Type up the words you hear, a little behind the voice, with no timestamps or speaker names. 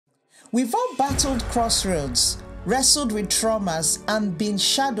We've all battled crossroads, wrestled with traumas, and been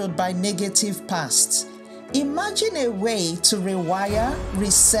shadowed by negative pasts. Imagine a way to rewire,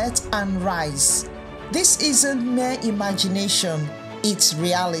 reset, and rise. This isn't mere imagination, it's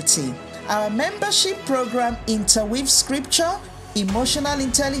reality. Our membership program interweaves scripture, emotional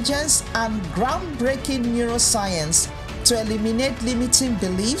intelligence, and groundbreaking neuroscience to eliminate limiting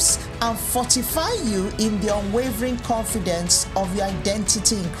beliefs and fortify you in the unwavering confidence of your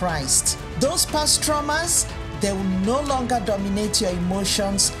identity in Christ. Those past traumas, they will no longer dominate your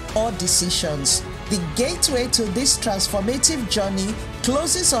emotions or decisions. The gateway to this transformative journey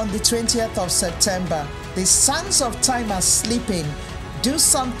closes on the 20th of September. The sands of time are sleeping. Do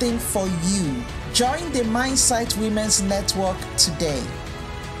something for you. Join the Mindsight Women's Network today.